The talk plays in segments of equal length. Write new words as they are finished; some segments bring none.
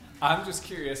I'm just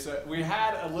curious. We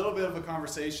had a little bit of a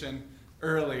conversation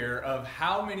earlier of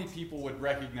how many people would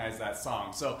recognize that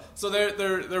song. So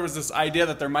there was this idea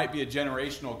that there might be a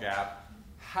generational gap.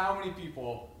 How many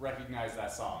people recognize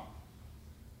that song?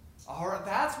 All right,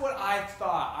 that's what I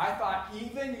thought. I thought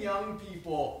even young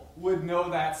people would know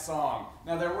that song.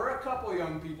 Now, there were a couple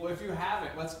young people. If you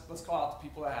haven't, let's call out the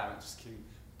people that haven't. Just kidding,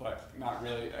 but not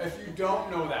really. If you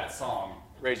don't know that song,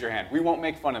 raise your hand. We won't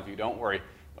make fun of you. Don't worry.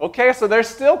 Okay, so there's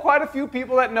still quite a few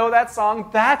people that know that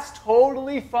song. That's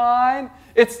totally fine.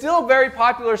 It's still a very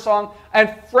popular song.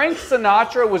 And Frank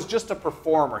Sinatra was just a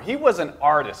performer. He was an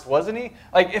artist, wasn't he?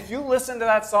 Like, if you listen to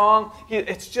that song,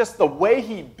 it's just the way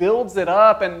he builds it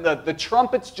up, and the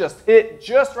trumpets just hit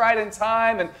just right in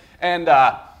time. And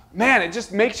man, it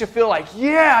just makes you feel like,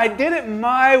 yeah, I did it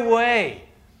my way.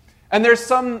 And there's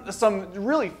some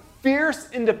really fierce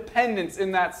independence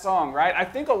in that song, right? I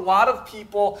think a lot of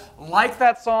people like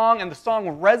that song, and the song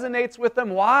resonates with them.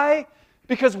 Why?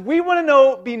 Because we want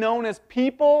to be known as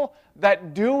people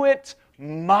that do it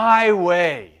my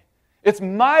way. It's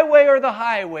my way or the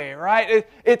highway, right?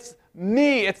 It's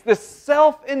me. It's this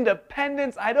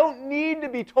self-independence. I don't need to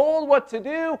be told what to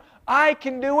do. I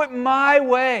can do it my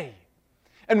way.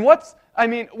 And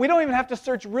we don't even have to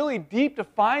search really deep to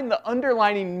find the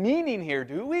underlining meaning here,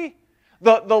 do we?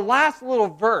 The last little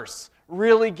verse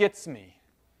really gets me.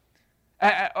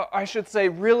 I should say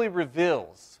really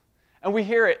reveals. And we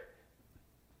hear it,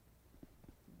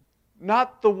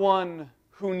 not the one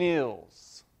who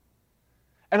kneels.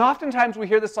 And oftentimes we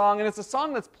hear the song, and it's a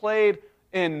song that's played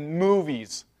in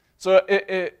movies. So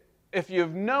if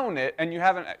you've known it and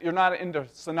you're not into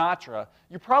Sinatra,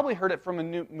 you probably heard it from a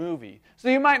new movie. So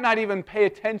you might not even pay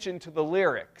attention to the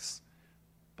lyrics.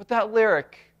 But that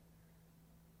lyric,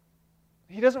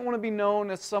 he doesn't want to be known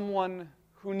as someone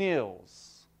who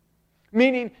kneels.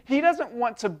 Meaning, he doesn't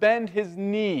want to bend his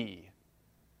knee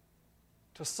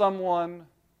to someone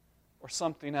or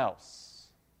something else.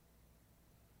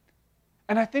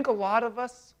 And I think a lot of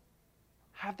us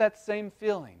have that same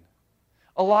feeling.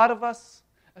 A lot of us,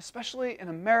 especially in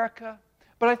America,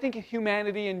 but I think in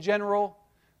humanity in general,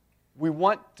 we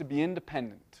want to be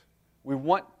independent. We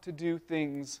want to do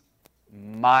things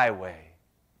my way.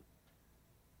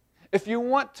 If you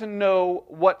want to know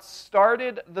what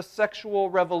started the sexual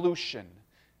revolution,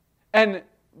 and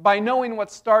by knowing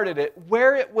what started it,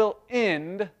 where it will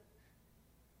end,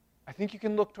 I think you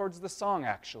can look towards the song,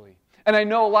 actually. And I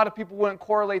know a lot of people wouldn't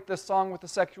correlate this song with the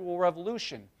sexual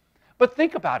revolution, but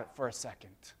think about it for a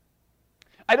second.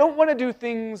 I don't want to do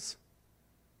things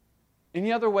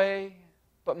any other way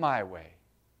but my way.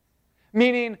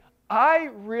 Meaning,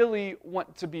 I really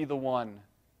want to be the one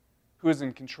who is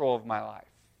in control of my life.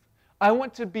 I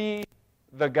want to be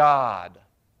the God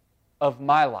of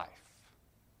my life.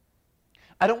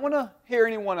 I don't want to hear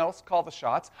anyone else call the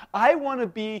shots. I want to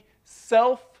be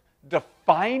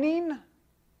self-defining.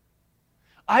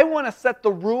 I want to set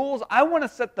the rules. I want to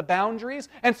set the boundaries.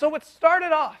 And so it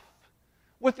started off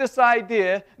with this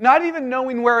idea, not even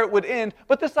knowing where it would end,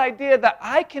 but this idea that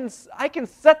I can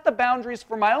set the boundaries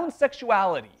for my own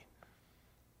sexuality.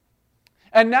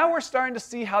 And now we're starting to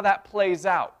see how that plays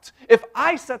out. If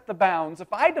I set the bounds,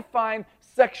 if I define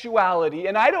sexuality,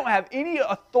 and I don't have any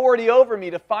authority over me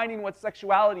defining what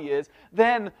sexuality is,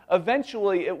 then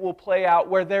eventually it will play out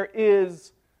where there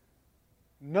is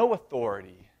no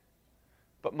authority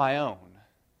but my own.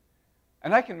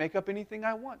 And I can make up anything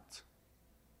I want.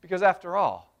 Because after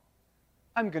all,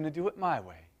 I'm going to do it my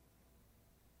way.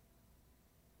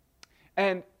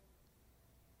 And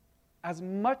as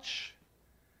much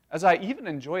as I even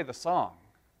enjoy the song,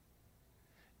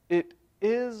 it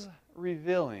is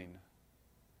revealing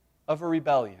of a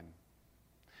rebellion.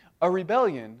 A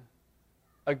rebellion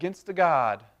against a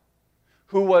God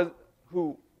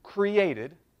who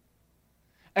created,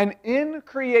 and in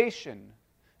creation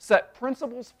set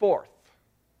principles forth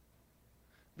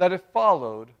that, if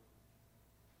followed,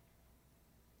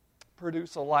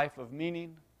 produce a life of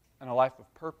meaning and a life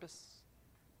of purpose.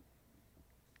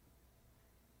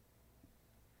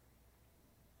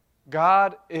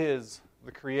 God is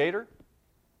the creator.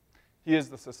 He is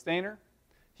the sustainer.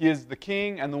 He is the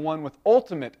king and the one with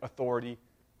ultimate authority,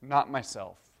 not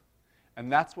myself.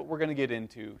 And that's what we're going to get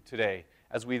into today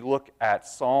as we look at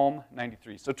Psalm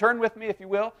 93. So turn with me, if you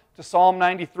will, to Psalm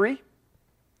 93.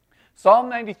 Psalm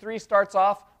 93 starts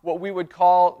off what we would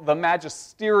call the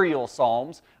magisterial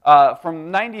psalms,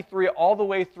 from 93 all the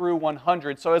way through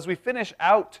 100. So as we finish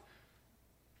out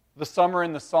the Summer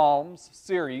in the Psalms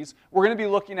series, we're going to be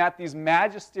looking at these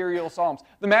magisterial psalms.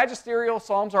 The magisterial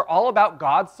psalms are all about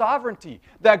God's sovereignty,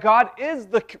 that God is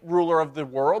the ruler of the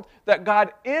world, that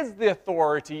God is the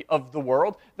authority of the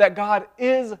world, that God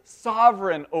is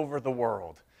sovereign over the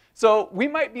world. So we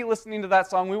might be listening to that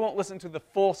song. We won't listen to the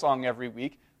full song every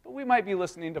week, but we might be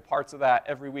listening to parts of that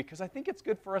every week because I think it's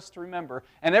good for us to remember.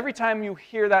 And every time you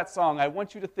hear that song, I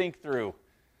want you to think through,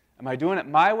 am I doing it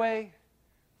my way?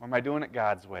 Or am I doing it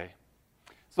God's way?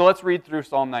 So let's read through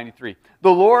Psalm 93.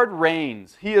 The Lord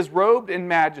reigns. He is robed in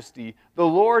majesty. The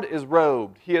Lord is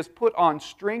robed. He has put on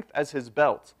strength as his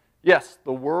belt. Yes,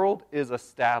 the world is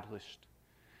established.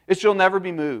 It shall never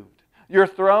be moved. Your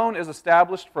throne is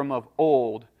established from of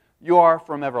old. You are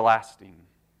from everlasting.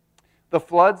 The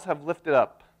floods have lifted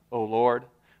up, O Lord.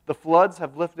 The floods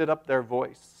have lifted up their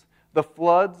voice. The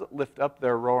floods lift up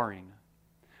their roaring.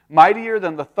 Mightier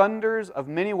than the thunders of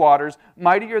many waters,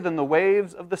 mightier than the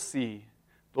waves of the sea,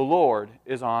 the Lord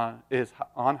is on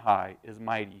high, is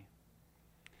mighty.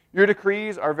 Your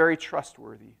decrees are very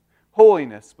trustworthy.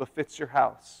 Holiness befits your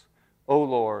house, O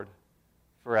Lord,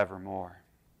 forevermore.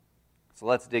 So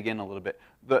let's dig in a little bit.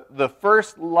 The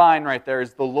first line right there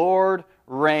is the Lord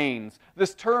reigns.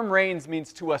 This term reigns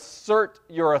means to assert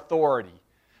your authority.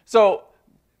 So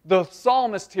the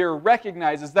psalmist here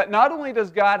recognizes that not only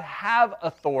does God have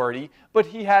authority, but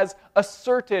he has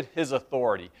asserted his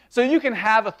authority. So you can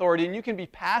have authority and you can be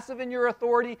passive in your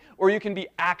authority or you can be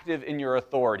active in your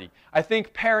authority. I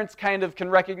think parents kind of can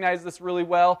recognize this really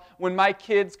well. When my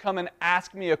kids come and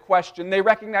ask me a question, they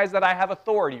recognize that I have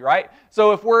authority, right?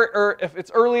 So if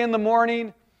it's early in the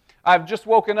morning, I've just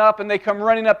woken up and they come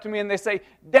running up to me and they say,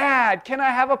 "Dad, can I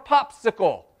have a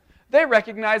popsicle?" They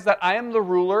recognize that I am the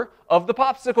ruler of the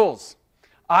popsicles.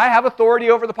 I have authority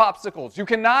over the popsicles. You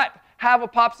cannot have a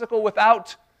popsicle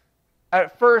without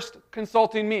at first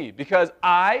consulting me because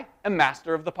I am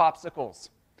master of the popsicles.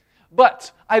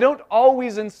 But I don't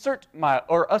always assert my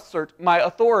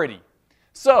authority.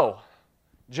 So,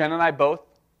 Jen and I both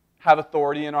have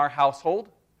authority in our household.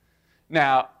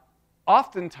 Now,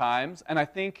 oftentimes, and I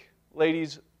think,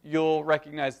 ladies, you'll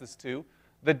recognize this too,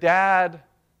 the dad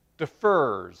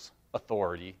defers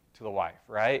authority to the wife,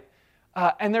 right?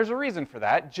 And there's a reason for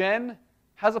that. Jen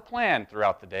has a plan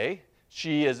throughout the day.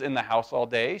 She is in the house all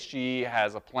day. She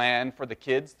has a plan for the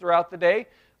kids throughout the day.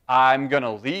 I'm going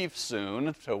to leave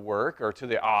soon to work or to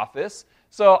the office.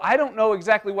 So I don't know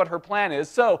exactly what her plan is.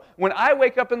 So when I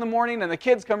wake up in the morning and the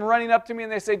kids come running up to me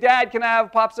and they say, "Dad, can I have a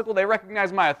popsicle?" They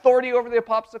recognize my authority over the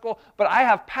popsicle, but I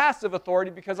have passive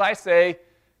authority because I say,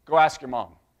 "Go ask your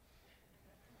mom."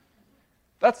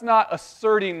 That's not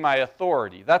asserting my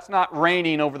authority. That's not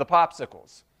reigning over the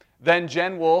popsicles. Then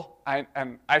Jen will,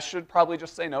 and I should probably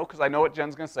just say no because I know what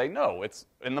Jen's going to say. No, it's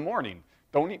in the morning.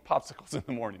 Don't eat popsicles in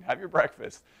the morning. Have your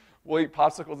breakfast. We'll eat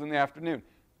popsicles in the afternoon.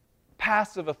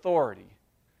 Passive authority.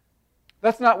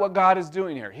 That's not what God is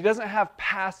doing here. He doesn't have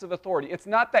passive authority. It's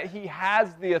not that he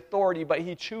has the authority, but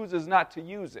he chooses not to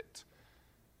use it.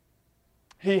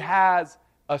 He has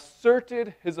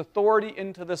asserted his authority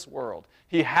into this world.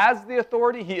 He has the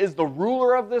authority. He is the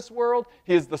ruler of this world.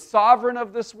 He is the sovereign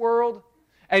of this world.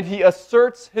 And he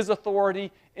asserts his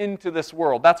authority into this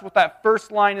world. That's what that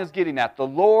first line is getting at. The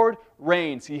Lord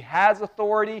reigns. He has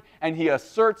authority, and he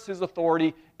asserts his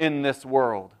authority in this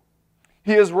world.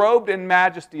 He is robed in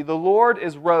majesty. The Lord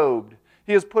is robed.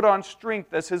 He has put on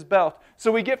strength as his belt.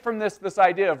 So we get from this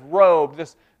idea of robed.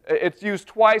 It's used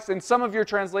twice, and some of your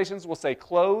translations will say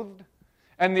clothed.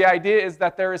 And the idea is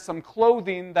that there is some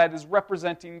clothing that is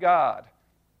representing God.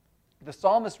 The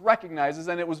psalmist recognizes,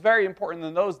 and it was very important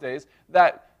in those days,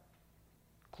 that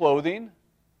clothing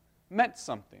meant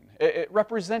something. It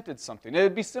represented something. It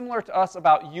would be similar to us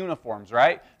about uniforms,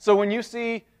 right? So when you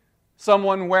see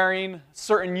someone wearing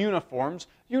certain uniforms,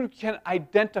 you can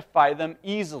identify them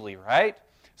easily, right?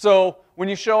 So when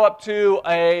you show up to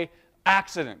an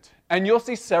accident, and you'll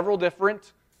see several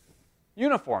different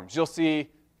uniforms. You'll see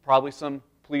probably some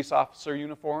police officer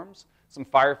uniforms, some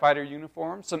firefighter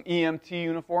uniforms, some EMT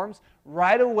uniforms.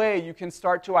 Right away, you can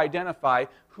start to identify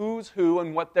who's who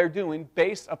and what they're doing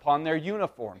based upon their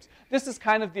uniforms. This is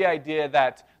kind of the idea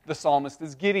that the psalmist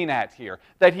is getting at here,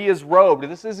 that he is robed.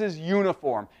 This is his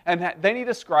uniform. And then he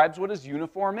describes what his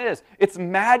uniform is. It's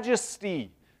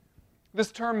majesty.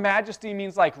 This term majesty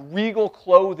means like regal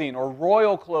clothing or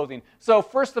royal clothing. So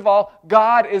first of all,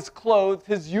 God is clothed.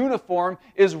 His uniform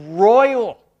is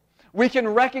royal. We can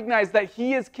recognize that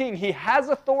he is king. He has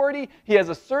authority, he has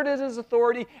asserted his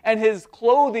authority, and his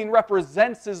clothing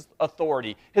represents his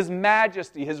authority. His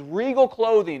majesty, his regal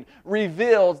clothing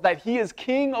reveals that he is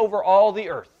king over all the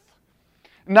earth.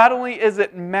 Not only is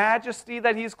it majesty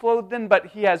that he's clothed in, but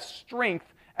he has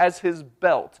strength as his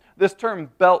belt. This term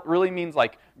belt really means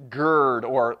like gird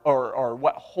or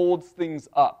what holds things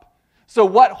up. So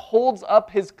what holds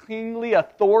up his kingly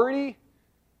authority?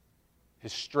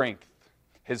 His strength,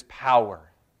 his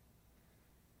power.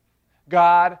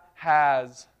 God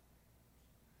has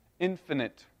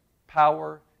infinite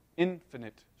power,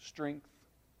 infinite strength.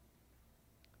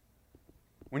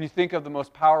 When you think of the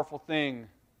most powerful thing,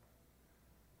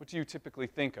 what do you typically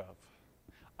think of?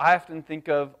 I often think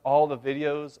of all the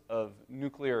videos of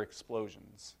nuclear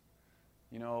explosions.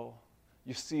 You know,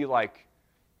 you see like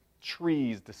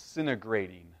trees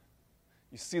disintegrating.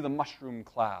 You see the mushroom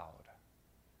cloud.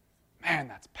 Man,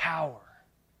 that's power.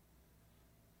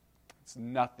 It's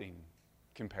nothing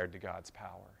compared to God's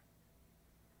power.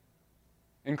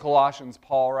 In Colossians,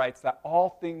 Paul writes that all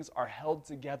things are held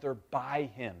together by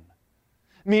him.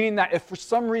 Meaning that if for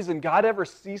some reason God ever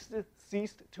ceased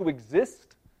to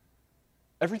exist,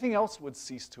 everything else would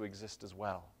cease to exist as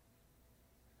well.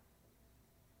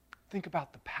 Think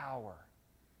about the power.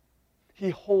 He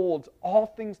holds all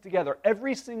things together.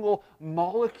 Every single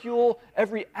molecule,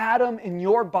 every atom in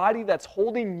your body that's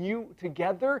holding you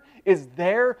together is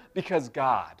there because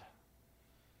God.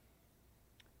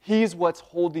 He's what's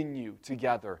holding you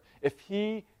together. If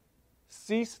he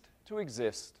ceased to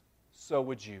exist, so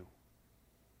would you.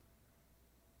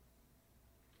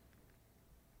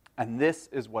 And this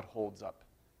is what holds up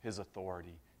his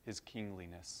authority, his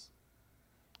kingliness.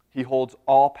 He holds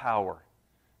all power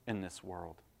in this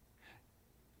world.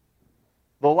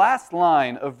 The last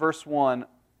line of verse 1,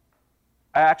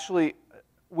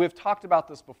 we've talked about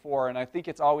this before, and I think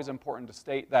it's always important to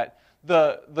state that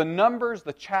the numbers,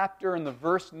 the chapter and the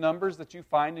verse numbers that you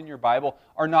find in your Bible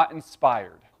are not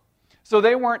inspired. So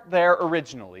they weren't there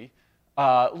originally.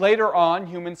 Later on,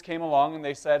 humans came along and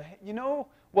they said, hey, you know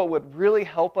what would really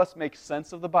help us make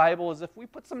sense of the Bible is if we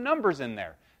put some numbers in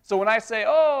there. So when I say,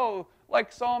 oh,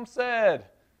 like Psalm said,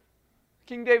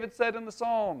 King David said in the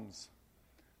Psalms,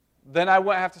 then I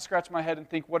wouldn't have to scratch my head and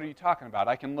think, what are you talking about?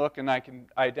 I can look and I can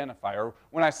identify. Or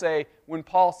when I say, when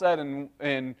Paul said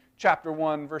in chapter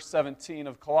 1, verse 17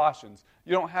 of Colossians,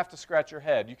 you don't have to scratch your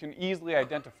head. You can easily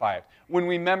identify it. When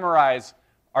we memorize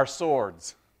our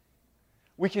swords,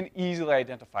 we can easily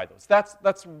identify those.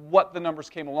 That's what the numbers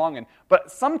came along in.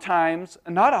 But sometimes,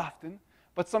 not often,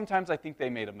 but sometimes I think they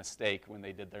made a mistake when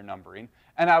they did their numbering.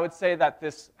 And I would say that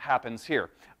this happens here.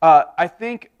 I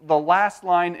think the last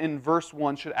line in verse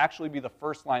 1 should actually be the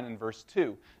first line in verse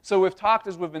 2. So we've talked,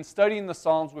 as we've been studying the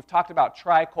Psalms, we've talked about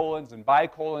tricolons and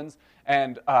bicolons.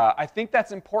 And I think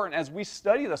that's important as we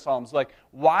study the Psalms. Like,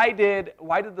 why did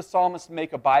the psalmist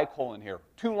make a bicolon here?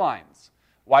 2 lines.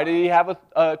 Why did he have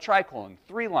a tricolon?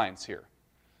 3 lines here.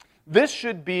 This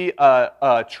should be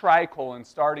a tricolon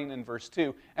starting in verse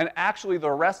 2, and actually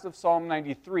the rest of Psalm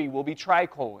 93 will be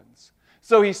tricolons.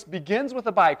 So he begins with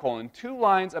a bicolon, 2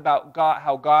 lines about God,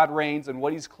 how God reigns and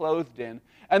what he's clothed in,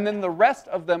 and then the rest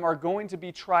of them are going to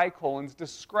be tricolons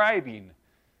describing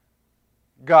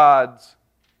God's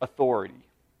authority.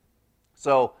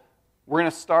 So we're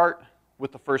going to start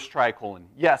with the first tricolon.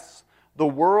 Yes, the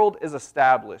world is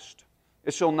established.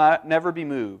 It shall never be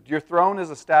moved. Your throne is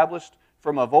established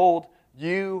from of old.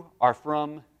 You are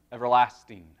from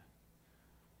everlasting.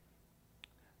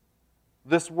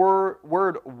 This word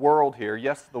world here,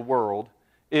 yes, the world,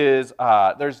 is,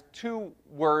 there's 2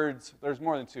 words, there's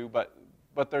more than 2,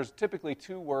 but there's typically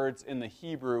 2 words in the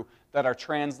Hebrew that are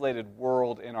translated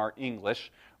world in our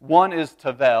English. One is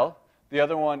tavel, the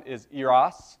other one is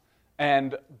eros,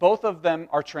 and both of them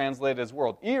are translated as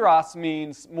world. Eros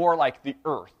means more like the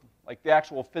earth, like the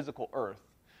actual physical earth.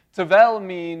 Tavel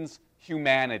means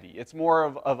humanity. It's more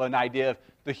of an idea of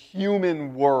the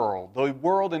human world, the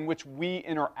world in which we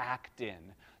interact in.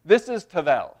 This is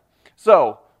Tavel.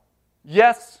 So,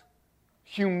 yes,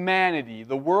 humanity,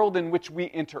 the world in which we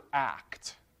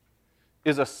interact,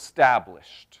 is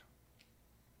established.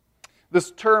 This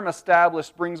term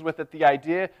established brings with it the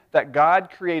idea that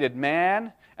God created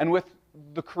man, and with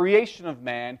the creation of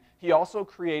man, he also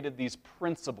created these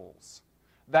principles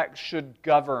that should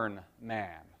govern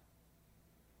man.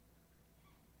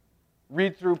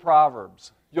 Read through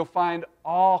Proverbs. You'll find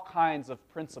all kinds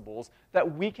of principles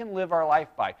that we can live our life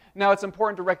by. Now, it's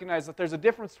important to recognize that there's a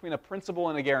difference between a principle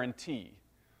and a guarantee.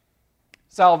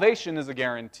 Salvation is a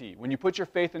guarantee. When you put your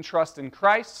faith and trust in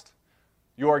Christ,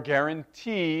 you are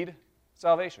guaranteed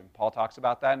salvation. Paul talks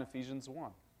about that in Ephesians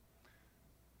 1.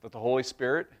 That the Holy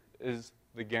Spirit is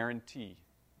the guarantee.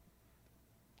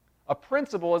 A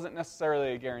principle isn't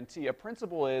necessarily a guarantee. A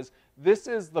principle is, this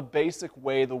is the basic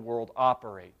way the world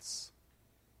operates.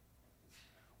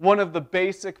 One of the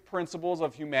basic principles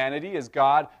of humanity is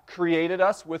God created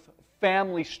us with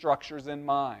family structures in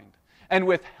mind. And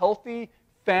with healthy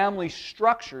family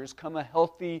structures come a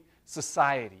healthy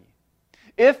society.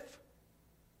 If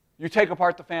you take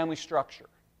apart the family structure,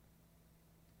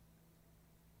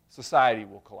 society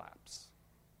will collapse.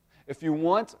 If you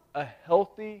want a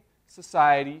healthy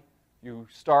society, you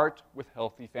start with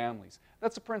healthy families.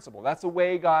 That's a principle. That's the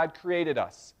way God created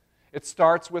us. It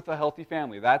starts with a healthy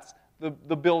family. That's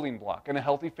the building block. And a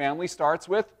healthy family starts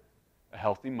with a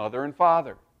healthy mother and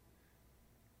father.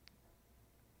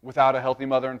 Without a healthy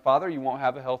mother and father, you won't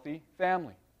have a healthy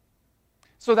family.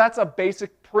 So that's a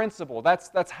basic principle.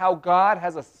 That's how God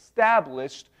has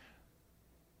established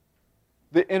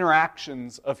the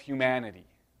interactions of humanity.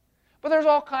 But there's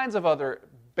all kinds of other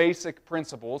basic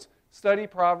principles. Study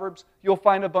Proverbs, you'll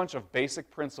find a bunch of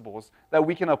basic principles that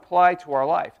we can apply to our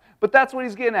life. But that's what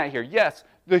he's getting at here. Yes,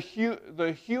 the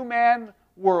human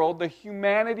world, the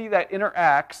humanity that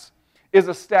interacts, is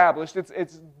established.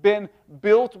 It's been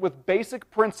built with basic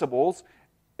principles.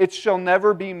 It shall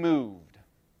never be moved.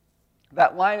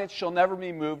 That line, it shall never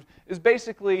be moved, is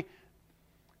basically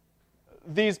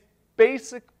these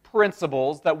basic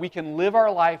principles that we can live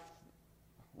our life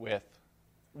with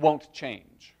won't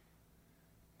change.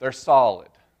 They're solid.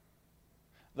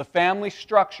 The family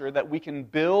structure that we can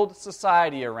build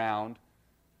society around,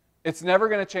 it's never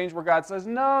going to change where God says,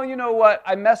 no, you know what,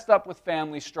 I messed up with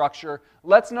family structure.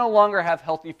 Let's no longer have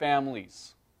healthy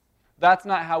families. That's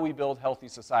not how we build healthy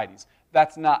societies.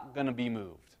 That's not going to be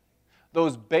moved.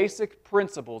 Those basic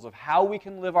principles of how we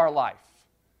can live our life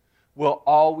will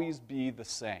always be the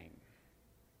same.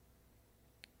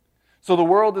 So the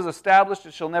world is established,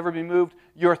 it shall never be moved.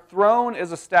 Your throne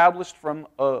is established from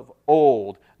of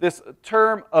old. This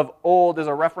term of old is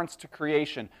a reference to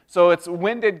creation. So it's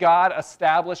when did God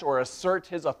establish or assert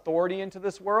his authority into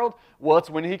this world? Well, it's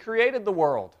when he created the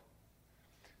world.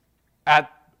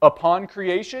 Upon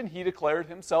creation, he declared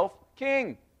himself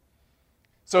king.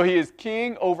 So he is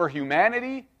king over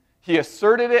humanity. He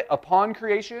asserted it upon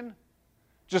creation.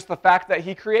 Just the fact that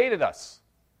he created us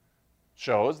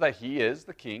shows that he is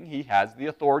the king. He has the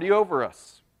authority over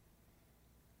us.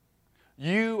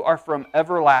 You are from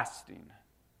everlasting.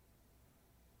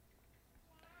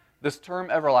 This term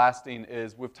everlasting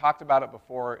is, we've talked about it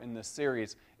before in this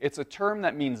series, it's a term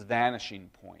that means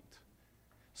vanishing point.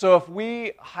 So if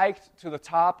we hiked to the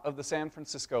top of the San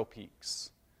Francisco peaks,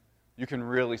 you can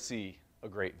really see a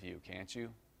great view, can't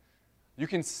you? You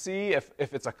can see if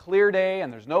it's a clear day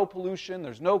and there's no pollution,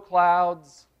 there's no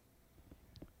clouds,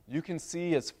 you can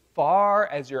see as far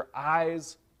as your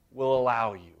eyes will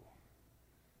allow you.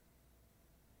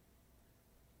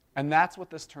 And that's what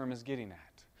this term is getting at.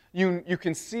 You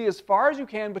can see as far as you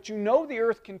can, but you know the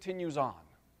earth continues on.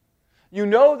 You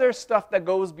know there's stuff that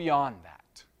goes beyond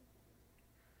that.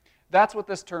 That's what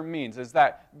this term means, is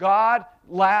that God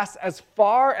lasts as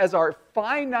far as our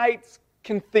finites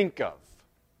can think of.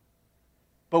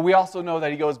 But we also know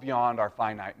that he goes beyond our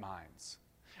finite minds.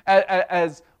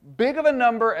 As big of a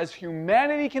number as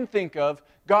humanity can think of,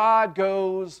 God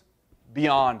goes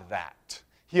beyond that.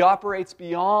 He operates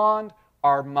beyond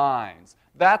our minds.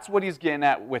 That's what he's getting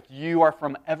at with you are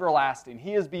from everlasting.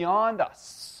 He is beyond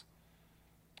us.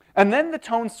 And then the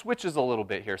tone switches a little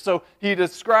bit here. So he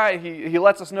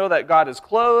lets us know that God is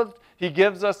clothed. He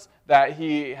gives us that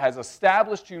he has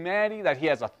established humanity, that he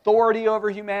has authority over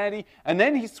humanity. And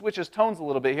then he switches tones a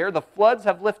little bit here. The floods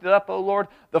have lifted up, O Lord.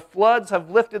 The floods have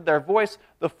lifted their voice.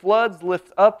 The floods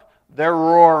lift up their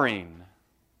roaring.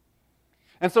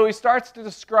 And so he starts to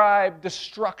describe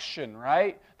destruction,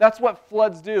 right? That's what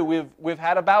floods do. We've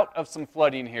had a bout of some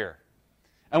flooding here.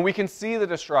 And we can see the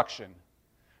destruction.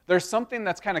 There's something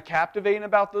that's kind of captivating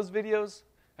about those videos.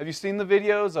 Have you seen the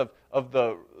videos of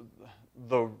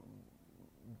the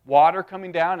water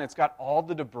coming down? And it's got all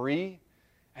the debris.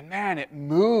 And man, it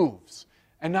moves.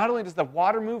 And not only does the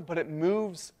water move, but it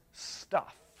moves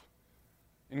stuff,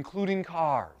 including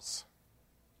cars.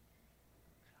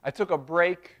 I took a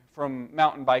break from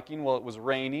mountain biking while it was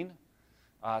raining.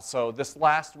 So this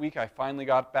last week I finally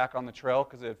got back on the trail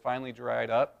because it had finally dried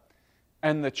up.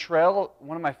 And the trail,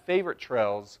 one of my favorite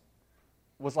trails,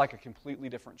 was like a completely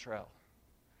different trail.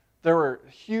 There were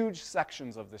huge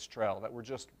sections of this trail that were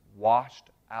just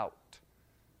washed out.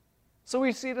 So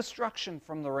we see destruction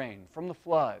from the rain, from the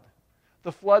flood.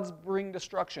 The floods bring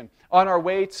destruction. On our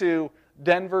way to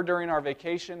Denver during our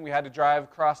vacation, we had to drive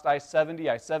across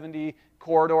I-70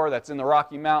 corridor that's in the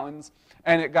Rocky Mountains,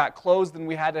 and it got closed and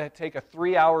we had to take a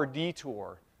 3-hour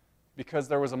detour because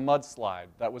there was a mudslide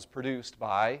that was produced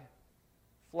by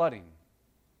flooding.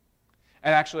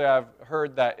 And actually I've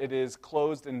heard that it is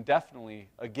closed indefinitely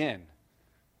again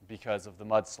because of the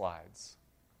mudslides.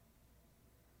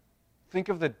 Think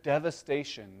of the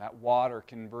devastation that water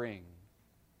can bring.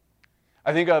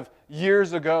 I think of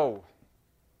years ago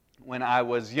when I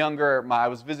was younger, I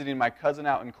was visiting my cousin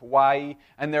out in Kauai,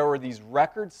 and there were these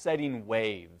record-setting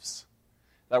waves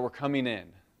that were coming in.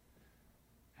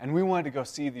 And we wanted to go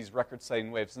see these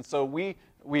record-setting waves. And so we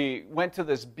went to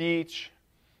this beach,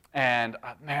 and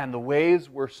man, the waves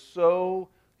were so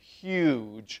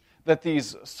huge that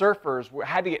these surfers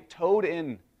had to get towed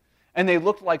in. And they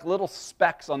looked like little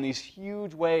specks on these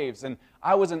huge waves. And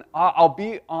I'll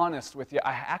be honest with you,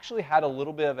 I actually had a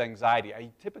little bit of anxiety. I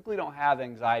typically don't have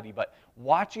anxiety, but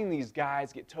watching these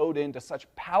guys get towed into such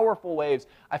powerful waves,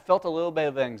 I felt a little bit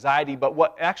of anxiety. But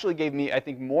what actually gave me, I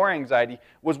think, more anxiety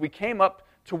was we came up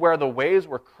to where the waves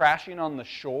were crashing on the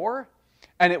shore,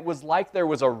 and it was like there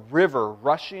was a river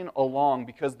rushing along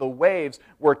because the waves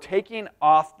were taking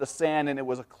off the sand, and it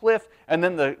was a cliff, and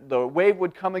then the wave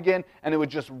would come again, and it would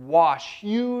just wash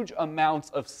huge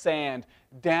amounts of sand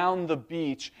down the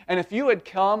beach. And if you had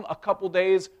come a couple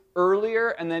days earlier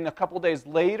and then a couple days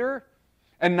later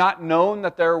and not known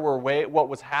that there were what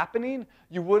was happening,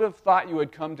 you would have thought you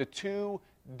had come to two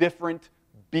different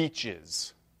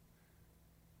beaches.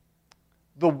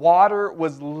 The water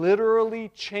was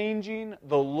literally changing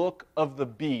the look of the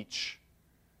beach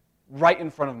right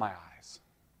in front of my eyes.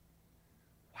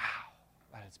 Wow,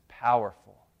 that is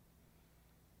powerful.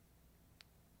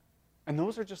 And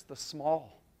those are just the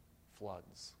small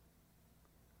floods.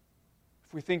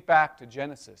 If we think back to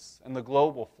Genesis and the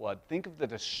global flood, think of the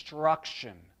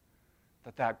destruction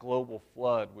that global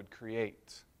flood would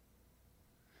create.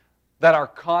 That our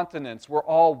continents were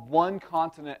all one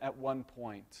continent at one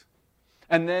point.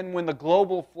 And then when the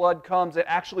global flood comes, it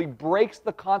actually breaks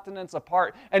the continents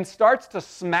apart and starts to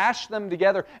smash them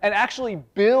together and actually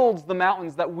builds the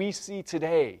mountains that we see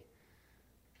today.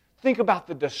 Think about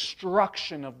the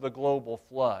destruction of the global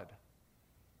flood.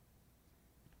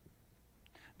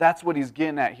 That's what he's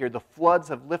getting at here. The floods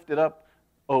have lifted up,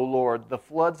 O Lord. The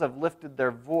floods have lifted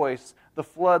their voice. The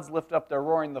floods lift up their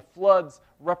roaring. The floods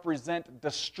represent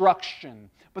destruction.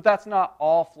 But that's not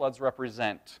all floods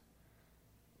represent.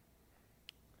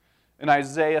 In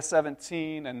Isaiah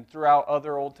 17 and throughout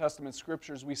other Old Testament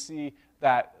scriptures, we see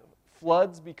that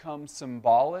floods become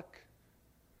symbolic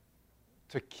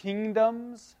to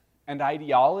kingdoms and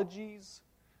ideologies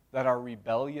that are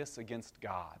rebellious against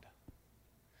God.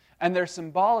 And they're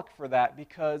symbolic for that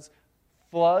because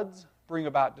floods bring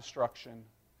about destruction,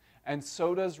 and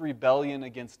so does rebellion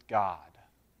against God.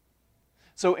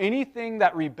 So anything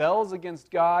that rebels against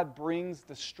God brings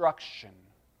destruction.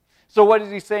 So what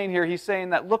is he saying here? He's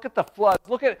saying that look at the floods.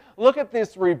 Look at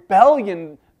this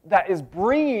rebellion that is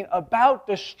bringing about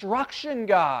destruction,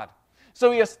 God.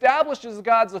 So he establishes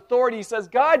God's authority. He says,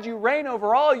 God, you reign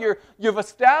over all. You've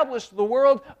established the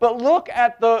world. But look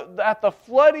at the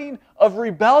flooding of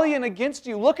rebellion against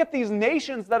you. Look at these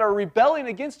nations that are rebelling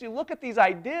against you. Look at these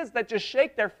ideas that just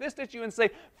shake their fist at you and say,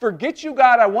 forget you,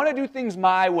 God. I want to do things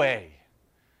my way.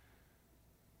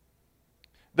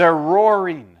 They're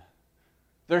roaring.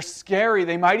 They're scary.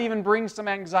 They might even bring some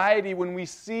anxiety when we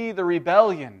see the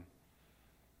rebellion.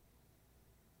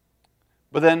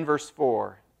 But then verse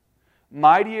 4,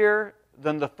 mightier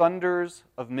than the thunders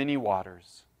of many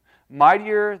waters,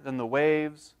 mightier than the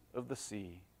waves of the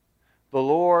sea. The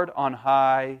Lord on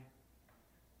high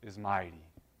is mighty.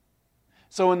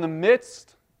 So in the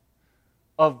midst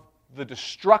of the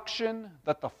destruction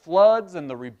that the floods and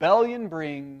the rebellion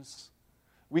brings,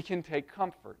 we can take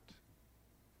comfort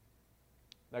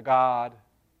that God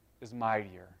is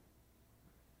mightier.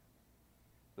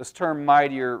 This term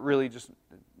mightier really just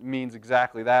means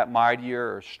exactly that,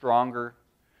 mightier or stronger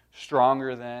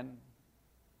than.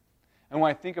 And when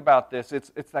I think about this,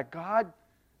 it's that God,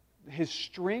 His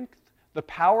strength, the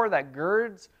power that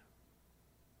girds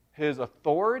His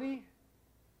authority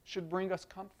should bring us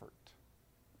comfort.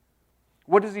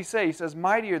 What does He say? He says,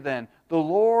 mightier than. The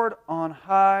Lord on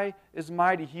high is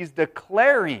mighty. He's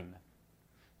declaring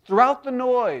throughout the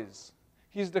noise,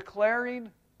 He's declaring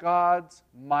God's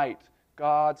might,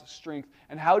 God's strength.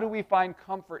 And how do we find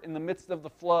comfort in the midst of the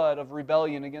flood of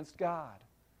rebellion against God?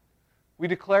 We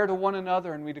declare to one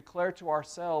another and we declare to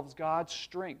ourselves God's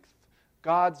strength,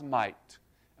 God's might,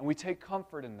 and we take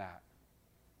comfort in that.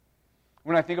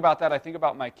 When I think about that, I think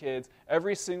about my kids.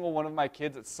 Every single one of my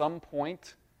kids at some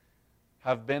point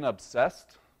have been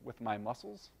obsessed with my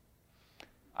muscles.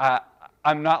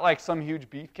 I'm not like some huge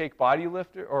beefcake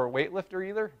bodylifter or weightlifter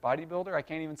either, bodybuilder. I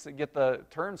can't even get the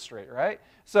term straight, right?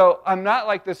 So I'm not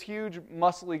like this huge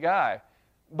muscly guy.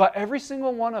 But every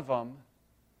single one of them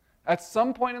at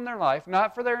some point in their life,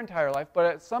 not for their entire life, but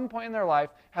at some point in their life,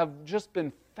 have just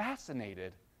been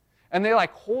fascinated. And they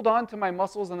like hold on to my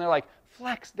muscles and they're like,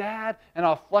 flex, Dad. And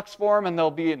I'll flex for them and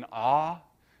they'll be in awe.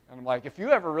 And I'm like, if you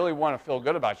ever really want to feel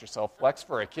good about yourself, flex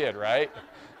for a kid, right?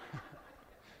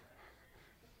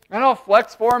 And I'll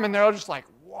flex for them and they're all just like,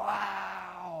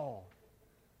 wow.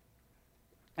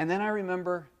 And then I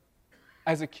remember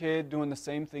as a kid doing the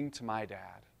same thing to my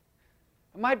dad.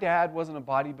 And my dad wasn't a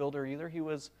bodybuilder either. He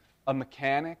was a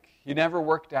mechanic. He never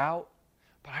worked out.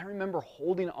 But I remember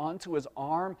holding onto his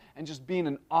arm and just being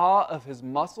in awe of his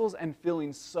muscles and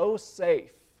feeling so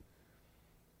safe.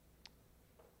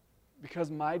 Because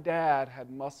my dad had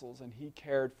muscles and he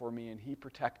cared for me and he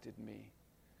protected me.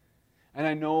 And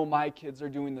I know my kids are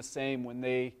doing the same when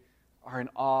they are in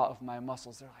awe of my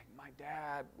muscles. They're like, my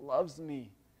dad loves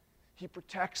me. He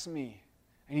protects me.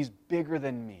 And he's bigger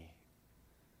than me.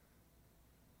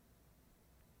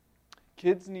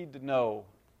 Kids need to know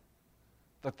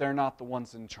that they're not the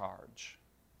ones in charge.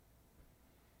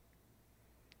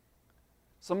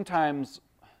 Sometimes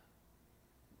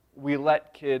we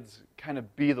let kids kind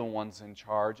of be the ones in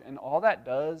charge, and all that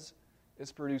does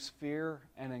is produce fear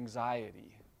and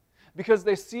anxiety. Because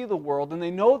they see the world, and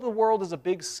they know the world is a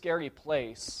big, scary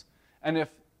place, and if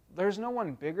there's no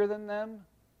one bigger than them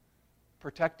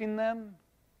protecting them,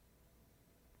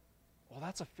 well,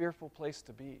 that's a fearful place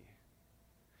to be.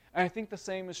 And I think the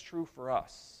same is true for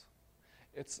us.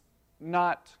 It's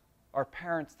not our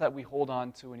parents that we hold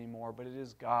on to anymore, but it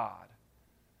is God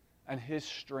and His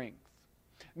strength.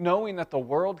 Knowing that the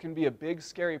world can be a big,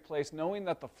 scary place, knowing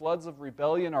that the floods of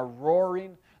rebellion are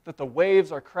roaring, that the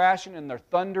waves are crashing and they're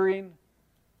thundering,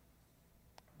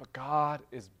 but God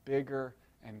is bigger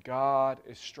and God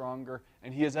is stronger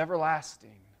and He is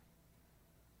everlasting.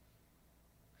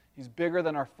 He's bigger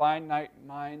than our finite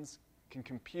minds can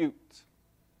compute.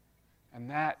 And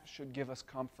that should give us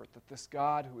comfort that this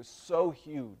God who is so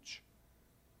huge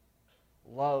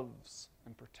loves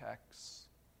and protects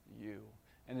you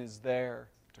and is there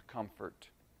to comfort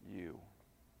you.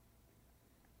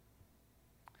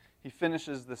 He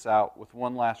finishes this out with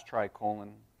one last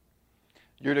tricolon.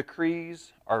 Your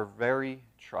decrees are very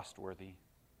trustworthy.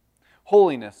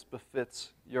 Holiness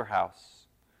befits your house,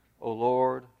 O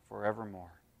Lord,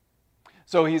 forevermore.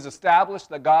 So he's established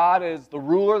that God is the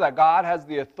ruler, that God has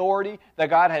the authority, that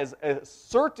God has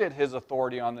asserted His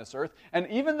authority on this earth. And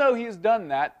even though He has done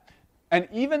that, and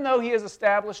even though He has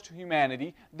established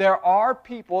humanity, there are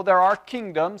people, there are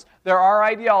kingdoms, there are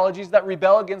ideologies that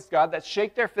rebel against God, that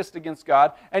shake their fist against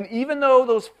God. And even though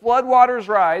those floodwaters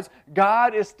rise,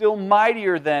 God is still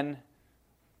mightier than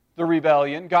the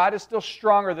rebellion. God is still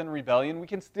stronger than rebellion. We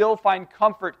can still find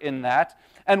comfort in that.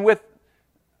 And with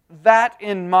that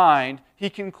in mind, he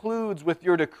concludes with,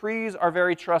 your decrees are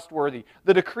very trustworthy.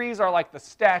 The decrees are like the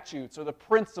statutes or the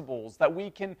principles that we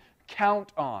can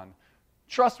count on.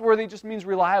 Trustworthy just means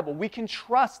reliable. We can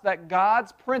trust that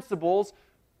God's principles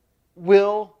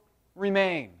will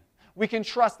remain. We can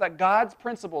trust that God's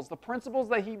principles, the principles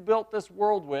that He built this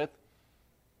world with,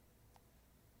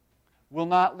 will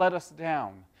not let us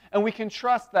down. And we can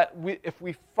trust that if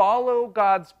we follow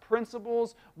God's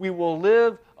principles, we will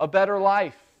live a better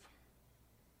life.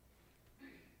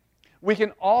 We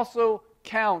can also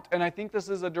count, and I think this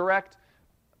is a direct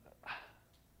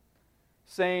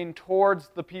saying towards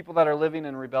the people that are living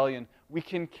in rebellion, we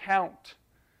can count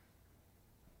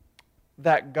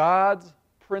that God's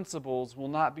principles will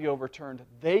not be overturned.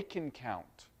 They can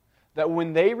count that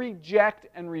when they reject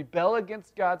and rebel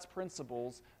against God's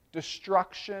principles,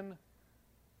 destruction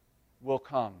will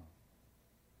come.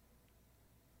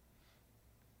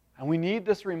 And we need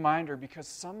this reminder because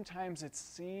sometimes it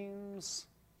seems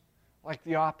like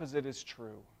the opposite is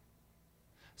true.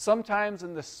 Sometimes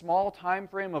in the small time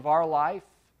frame of our life,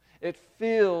 it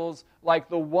feels like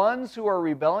the ones who are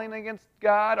rebelling against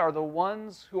God are the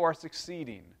ones who are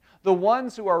succeeding. The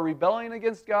ones who are rebelling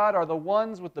against God are the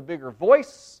ones with the bigger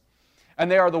voice, and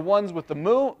they are the ones with the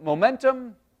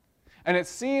momentum, and it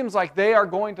seems like they are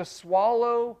going to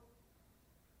swallow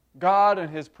God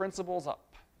and His principles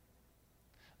up.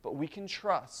 But we can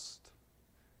trust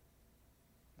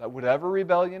that whatever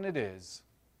rebellion it is,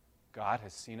 God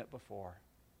has seen it before.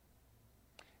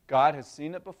 God has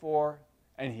seen it before,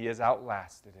 and He has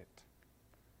outlasted it.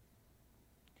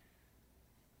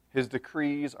 His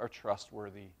decrees are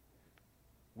trustworthy.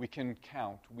 We can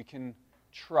count, we can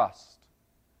trust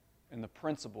in the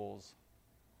principles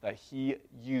that He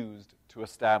used to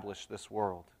establish this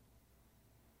world.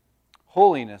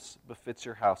 Holiness befits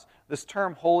your house. This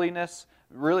term holiness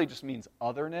really just means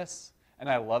otherness. And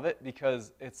I love it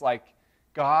because it's like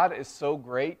God is so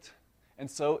great and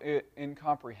so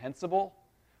incomprehensible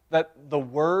that the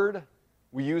word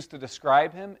we use to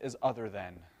describe him is other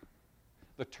than.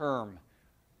 The term,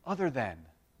 other than.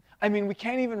 I mean, we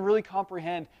can't even really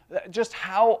comprehend just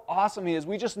how awesome he is.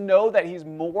 We just know that he's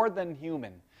more than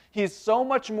human. He's so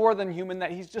much more than human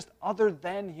that he's just other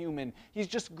than human. He's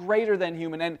just greater than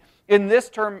human. And in this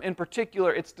term in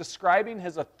particular, it's describing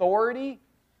his authority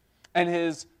and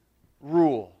his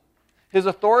rule. His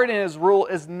authority and his rule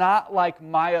is not like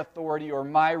my authority or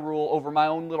my rule over my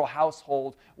own little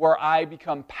household where I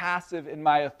become passive in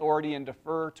my authority and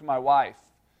defer to my wife.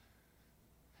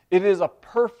 It is a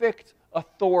perfect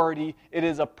authority. It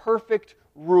is a perfect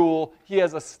rule. He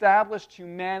has established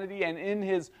humanity, and in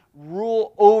his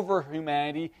rule over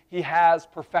humanity, he has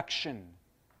perfection.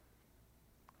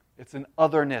 It's an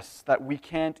otherness that we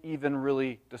can't even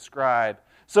really describe.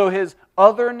 So his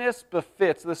otherness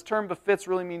befits. This term befits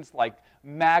really means like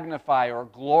magnify or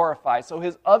glorify. So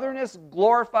his otherness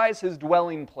glorifies his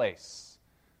dwelling place.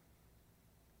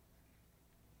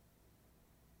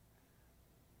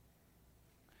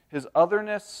 His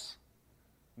otherness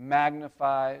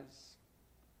magnifies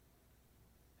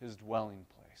his dwelling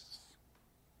place.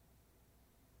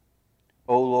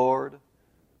 O Lord,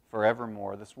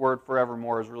 forevermore. This word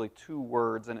forevermore is really two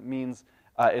words, and it means,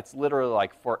 it's literally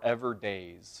like forever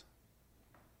days,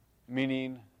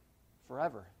 meaning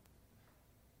forever.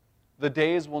 The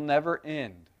days will never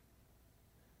end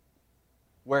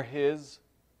where his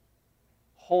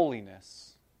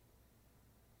holiness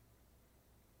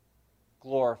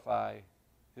glorify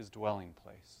his dwelling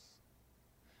place.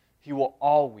 He will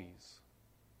always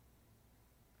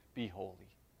be holy.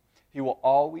 He will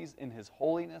always, in his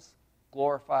holiness,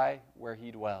 glorify where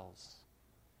he dwells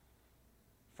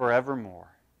forevermore.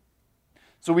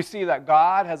 So we see that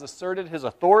God has asserted his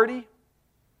authority.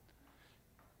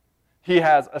 He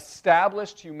has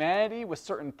established humanity with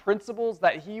certain principles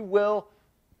that he will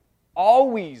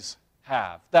always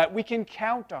have, that we can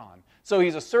count on. So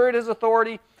he's asserted his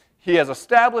authority. He has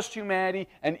established humanity,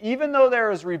 and even though there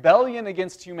is rebellion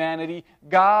against humanity,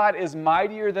 God is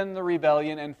mightier than the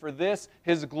rebellion, and for this,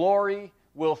 his glory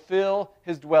will fill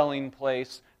his dwelling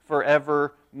place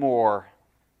forevermore.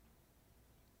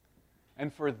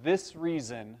 And for this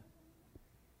reason,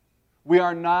 we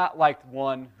are not like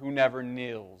one who never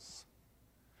kneels,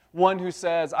 one who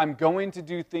says, I'm going to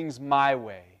do things my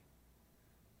way.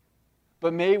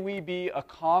 But may we be a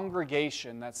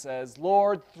congregation that says,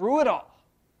 Lord, through it all,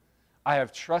 I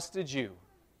have trusted you,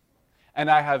 and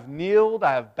I have kneeled,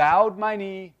 I have bowed my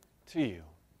knee to you.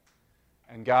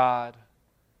 And God,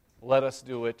 let us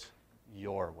do it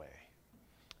your way.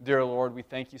 Dear Lord, we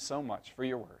thank you so much for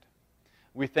your word.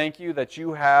 We thank you that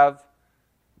you have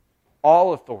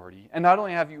all authority. And not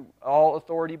only have you all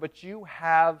authority, but you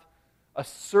have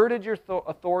asserted your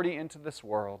authority into this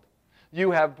world. You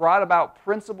have brought about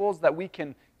principles that we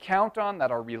can count on,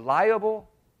 that are reliable.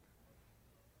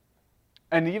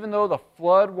 And even though the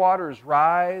flood waters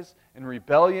rise in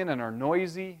rebellion and are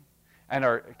noisy and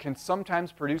can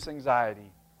sometimes produce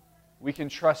anxiety, we can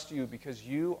trust you because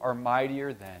you are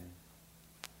mightier than.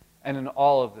 And in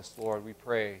all of this, Lord, we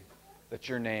pray that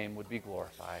your name would be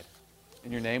glorified.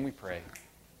 In your name we pray.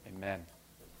 Amen.